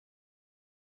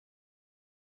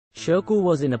Shirkuh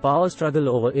was in a power struggle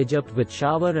over Egypt with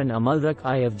Shawar and Amalrik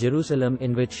I of Jerusalem,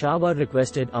 in which Shawar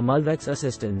requested Amalrik's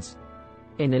assistance.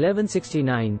 In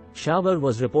 1169, Shawar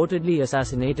was reportedly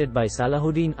assassinated by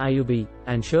Salahuddin Ayyubi,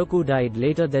 and Shirkuh died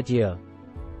later that year.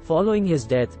 Following his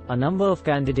death, a number of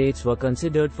candidates were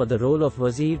considered for the role of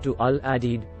Wazir to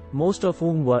Al-Adid, most of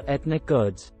whom were ethnic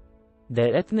Kurds.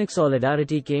 Their ethnic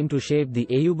solidarity came to shape the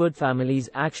Ayyubid family's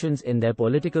actions in their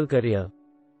political career.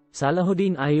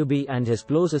 Salahuddin Ayyubi and his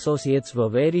close associates were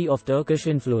wary of Turkish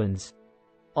influence.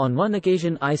 On one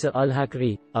occasion, Isa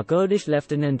al-Hakri, a Kurdish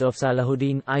lieutenant of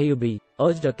Salahuddin Ayyubi,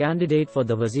 urged a candidate for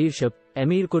the wazirship,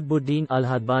 Emir Qutbuddin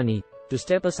al-Hadbani, to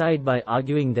step aside by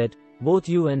arguing that, "Both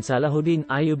you and Salahuddin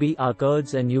Ayyubi are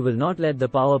Kurds and you will not let the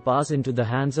power pass into the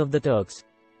hands of the Turks."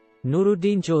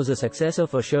 Nuruddin chose a successor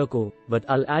for Shirkuh, but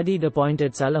Al-Adid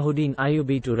appointed Salahuddin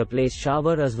Ayyubi to replace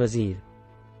Shawar as wazir.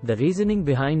 The reasoning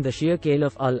behind the Shia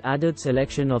Caliph Al-Adid's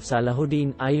selection of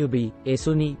Salahuddin Ayyubi, a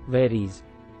Sunni, varies.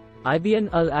 Ibn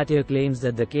al-Atir claims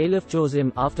that the Caliph chose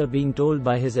him after being told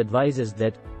by his advisors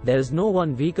that there is no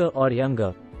one weaker or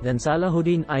younger than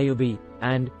Salahuddin Ayyubi,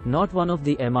 and not one of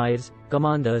the emirs,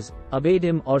 commanders, obeyed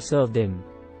him or served him.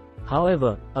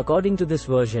 However, according to this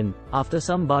version, after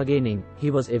some bargaining,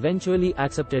 he was eventually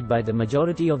accepted by the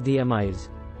majority of the emirs.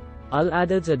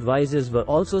 Al-Adid's advisors were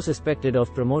also suspected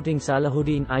of promoting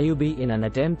Salahuddin Ayyubi in an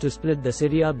attempt to split the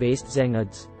Syria-based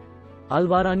Zengids.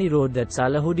 Al-Warani wrote that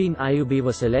Salahuddin Ayyubi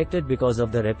was selected because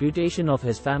of the reputation of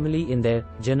his family in their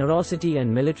generosity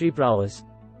and military prowess.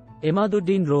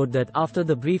 Imaduddin wrote that after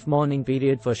the brief mourning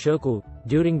period for Shirkuh,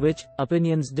 during which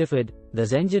opinions differed, the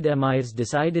Zengid emirs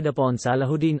decided upon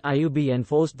Salahuddin Ayyubi and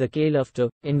forced the Caliph to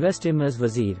invest him as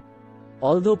wazir.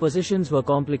 Although positions were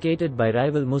complicated by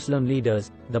rival Muslim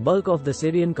leaders, the bulk of the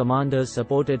Syrian commanders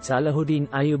supported Salahuddin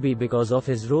Ayyubi because of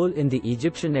his role in the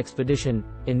Egyptian expedition,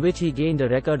 in which he gained a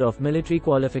record of military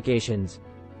qualifications.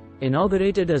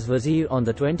 Inaugurated as wazir on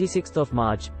the 26th of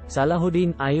March,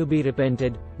 Salahuddin Ayyubi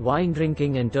repented wine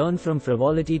drinking and turned from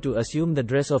frivolity to assume the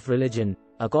dress of religion,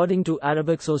 according to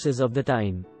Arabic sources of the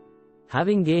time.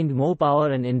 Having gained more power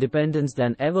and independence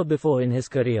than ever before in his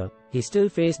career, he still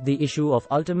faced the issue of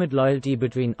ultimate loyalty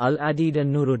between Al-Adid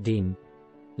and Nuruddin.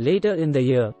 Later in the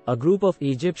year, a group of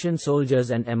Egyptian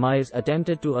soldiers and emirs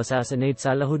attempted to assassinate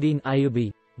Salahuddin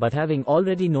Ayyubi, but having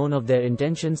already known of their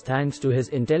intentions thanks to his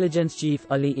intelligence chief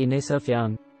Ali ibn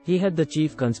Sufyan, he had the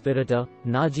chief conspirator,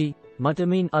 Naji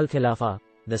Mutamin al-Khilafa,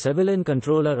 the civilian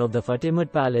controller of the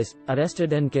Fatimid palace,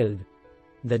 arrested and killed.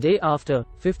 The day after,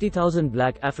 50,000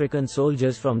 black African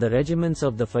soldiers from the regiments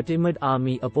of the Fatimid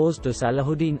army opposed to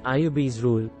Salahuddin Ayyubi's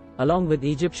rule, along with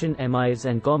Egyptian emirs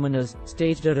and commoners,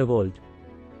 staged a revolt.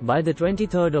 By the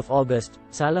 23rd of August,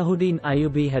 Salahuddin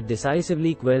Ayyubi had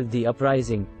decisively quelled the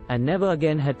uprising, and never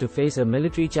again had to face a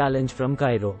military challenge from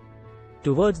Cairo.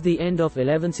 Towards the end of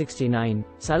 1169,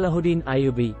 Salahuddin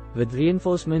Ayyubi, with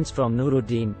reinforcements from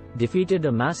Nuruddin, defeated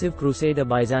a massive Crusader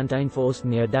Byzantine force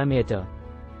near Damietta.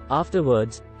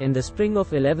 Afterwards, in the spring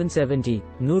of 1170,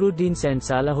 Nuruddin sent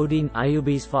Salahuddin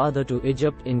Ayyubi's father to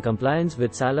Egypt in compliance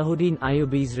with Salahuddin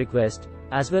Ayyubi's request,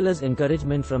 as well as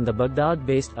encouragement from the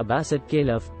Baghdad-based Abbasid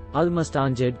Caliph,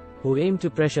 Al-Mustanjid, who aimed to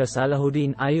pressure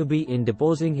Salahuddin Ayyubi in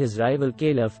deposing his rival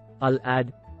Caliph,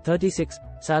 Al-Ad. 36.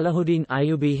 Salahuddin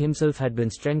Ayyubi himself had been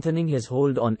strengthening his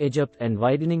hold on Egypt and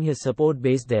widening his support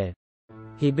base there.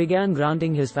 He began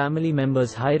granting his family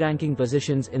members high-ranking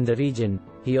positions in the region.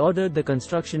 He ordered the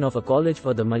construction of a college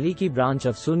for the Maliki branch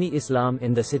of Sunni Islam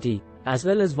in the city, as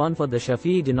well as one for the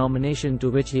Shafi'i denomination to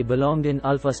which he belonged in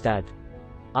Al-Fustat.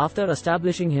 After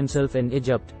establishing himself in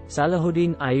Egypt,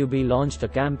 Salahuddin Ayyubi launched a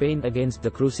campaign against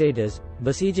the Crusaders,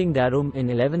 besieging Darum in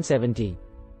 1170.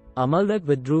 Amalrik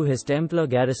withdrew his Templar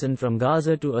garrison from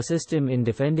Gaza to assist him in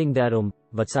defending Darum,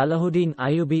 but Salahuddin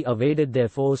Ayyubi evaded their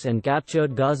force and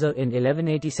captured Gaza in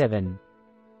 1187.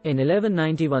 In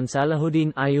 1191,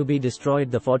 Salahuddin Ayyubi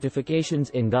destroyed the fortifications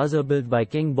in Gaza built by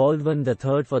King Baldwin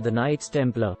III for the Knights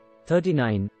Templar.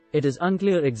 39. It is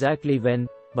unclear exactly when,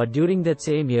 but during that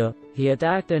same year, he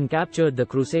attacked and captured the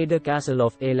Crusader castle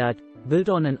of Eilat, built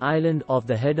on an island off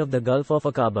the head of the Gulf of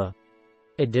Aqaba.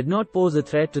 It did not pose a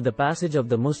threat to the passage of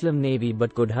the Muslim navy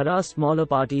but could harass smaller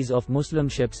parties of Muslim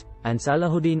ships, and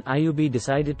Salahuddin Ayyubi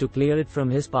decided to clear it from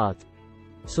his path.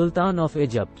 Sultan of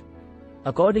Egypt.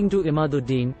 According to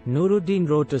Imaduddin, Nuruddin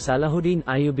wrote to Salahuddin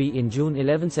Ayyubi in June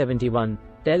 1171,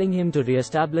 telling him to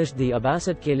re-establish the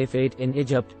Abbasid Caliphate in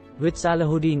Egypt, which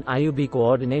Salahuddin Ayyubi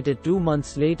coordinated 2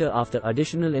 months later after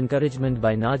additional encouragement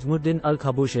by Najmuddin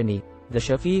al-Khabushani, the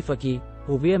Shafi'i faqih,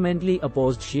 who vehemently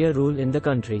opposed Shia rule in the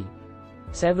country.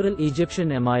 Several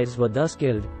Egyptian emirs were thus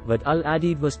killed, but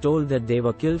Al-Adid was told that they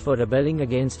were killed for rebelling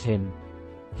against him.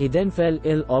 He then fell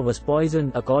ill or was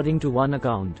poisoned according to one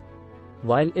account.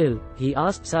 While ill, he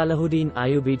asked Salahuddin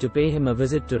Ayyubi to pay him a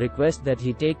visit to request that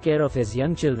he take care of his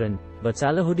young children, but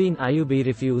Salahuddin Ayyubi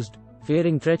refused,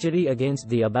 fearing treachery against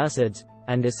the Abbasids,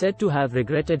 and is said to have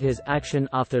regretted his action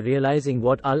after realizing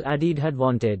what Al-Adid had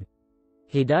wanted.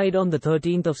 He died on the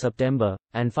 13th of September,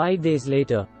 and 5 days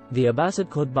later, the Abbasid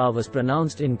khutbah was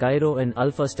pronounced in Cairo and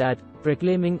Al-Fustat,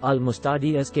 proclaiming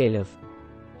Al-Mustadi as caliph.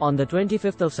 On the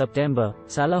 25th of September,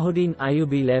 Salahuddin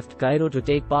Ayyubi left Cairo to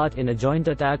take part in a joint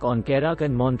attack on Kerak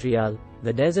and Montreal,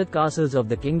 the desert castles of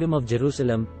the Kingdom of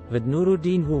Jerusalem, with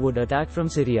Nuruddin, who would attack from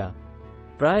Syria.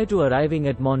 Prior to arriving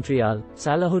at Montreal,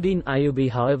 Salahuddin Ayyubi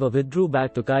however withdrew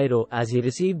back to Cairo as he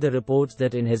received the reports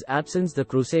that in his absence the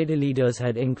Crusader leaders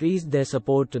had increased their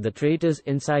support to the traitors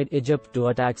inside Egypt to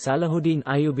attack Salahuddin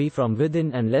Ayyubi from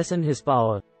within and lessen his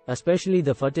power, especially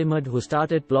the Fatimid, who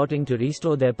started plotting to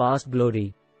restore their past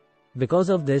glory. Because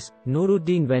of this,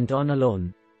 Nuruddin went on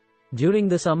alone. During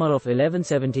the summer of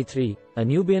 1173, a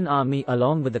Nubian army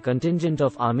along with a contingent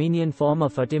of Armenian former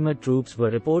Fatimid troops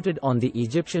were reported on the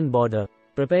Egyptian border,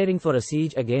 preparing for a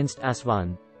siege against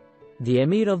Aswan. The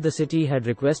emir of the city had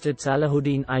requested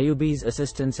Salahuddin Ayyubi's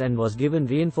assistance and was given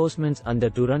reinforcements under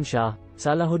Turan Shah,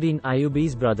 Salahuddin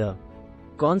Ayyubi's brother.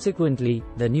 Consequently,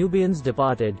 the Nubians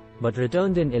departed, but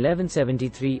returned in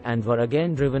 1173 and were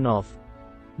again driven off.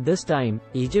 This time,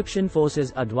 Egyptian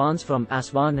forces advanced from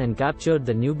Aswan and captured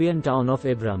the Nubian town of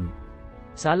Ibram.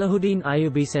 Salahuddin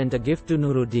Ayyubi sent a gift to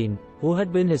Nuruddin, who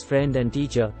had been his friend and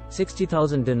teacher,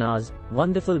 60,000 dinars,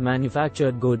 wonderful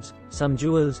manufactured goods, some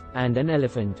jewels, and an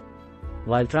elephant.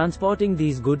 While transporting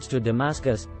these goods to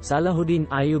Damascus, Salahuddin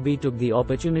Ayyubi took the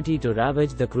opportunity to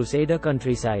ravage the Crusader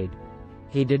countryside.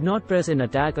 He did not press an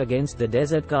attack against the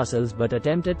desert castles but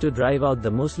attempted to drive out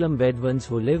the Muslim Bedouins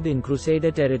who lived in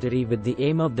Crusader territory with the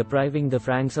aim of depriving the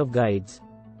Franks of guides.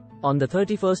 On the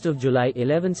 31st of July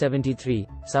 1173,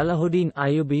 Salahuddin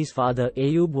Ayyubi's father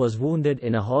Ayyub was wounded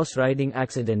in a horse-riding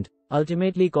accident,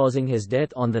 ultimately causing his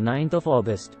death on the 9th of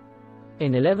August.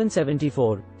 In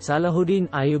 1174, Salahuddin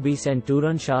Ayyubi sent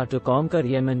Turan Shah to conquer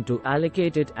Yemen to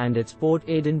allocate it and its port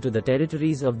Aden to the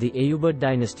territories of the Ayyubid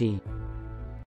dynasty.